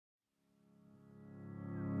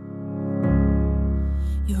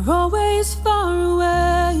You're always far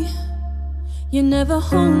away. You're never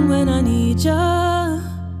home when I need ya.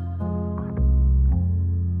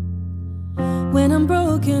 When I'm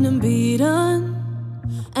broken and beaten,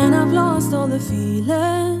 and I've lost all the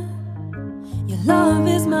feeling, your love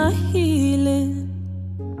is my healing.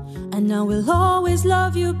 And I will always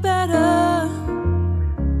love you better.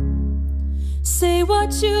 Say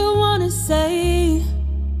what you wanna say,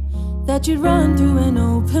 that you'd run through an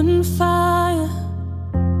open fire,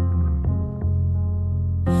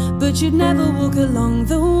 but you'd never walk along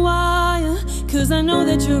the wire. 'Cause I know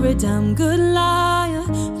that you're a damn good liar.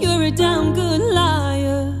 You're a damn good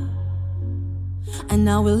liar. And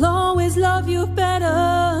I will always love you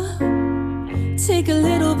better. Take a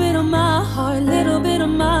little bit of my heart, little bit of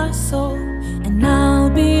my soul, and I'll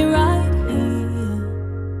be right here.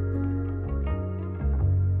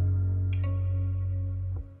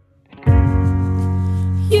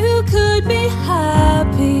 You could be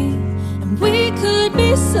happy, and we could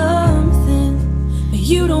be something, but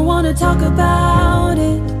you don't wanna talk about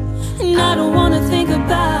it, and I don't wanna think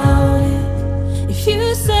about it. If you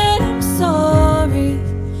said I'm sorry,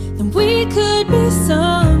 then we could be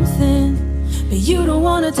something, but you don't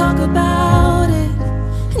wanna talk about it,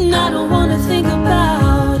 and I don't wanna think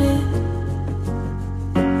about it.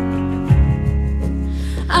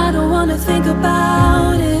 I don't wanna think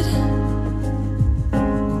about it.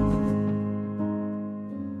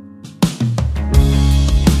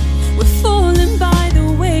 We're falling by the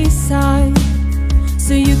wayside,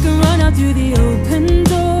 so you can run out through the open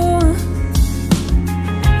door.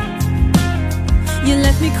 You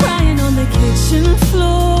left me crying on the kitchen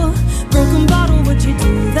floor. Broken bottle, what'd you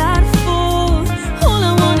do that for? All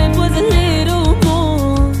I wanted was a little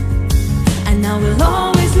more, and I will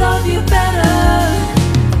always love you better.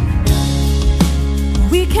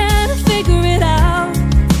 We can't figure it out.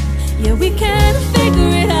 Yeah, we can't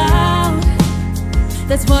figure it out.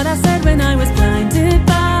 That's what I said when I was blinded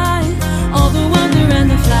by all the wonder and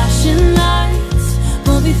the flashing lights.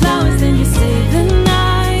 Movie flowers, then you stayed the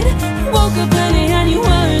night. Woke up early and you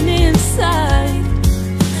weren't inside.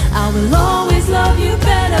 I will always love you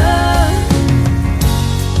better.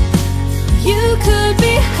 You could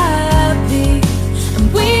be happy, and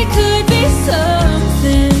we could be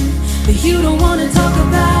something, but you don't wanna talk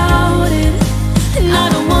about it, and I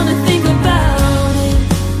don't wanna think about it.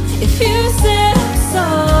 If you said I'm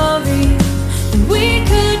sorry, then we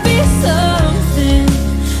could be something,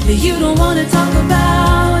 but you don't wanna talk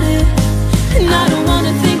about it, and I don't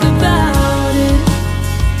wanna think about it.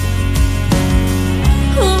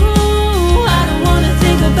 Ooh, I don't wanna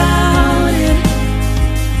think about it.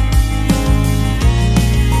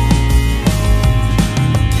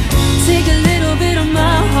 Take a little bit of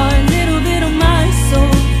my heart, little bit of my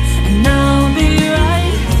soul, and I'll be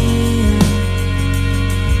right here.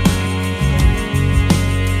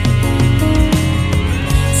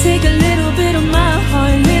 Take a little bit of my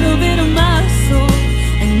heart, little bit of my soul,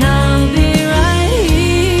 and I'll be right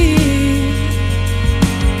here.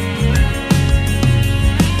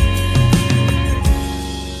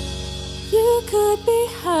 You could be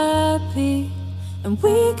happy, and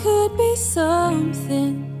we could be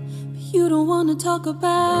something, but you don't wanna talk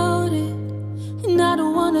about it, and I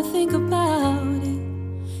don't wanna think about it.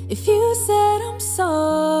 If you said I'm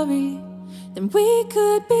sorry, then we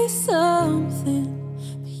could be something,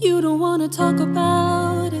 but you don't wanna talk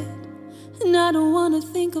about it, and I don't wanna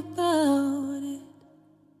think about it.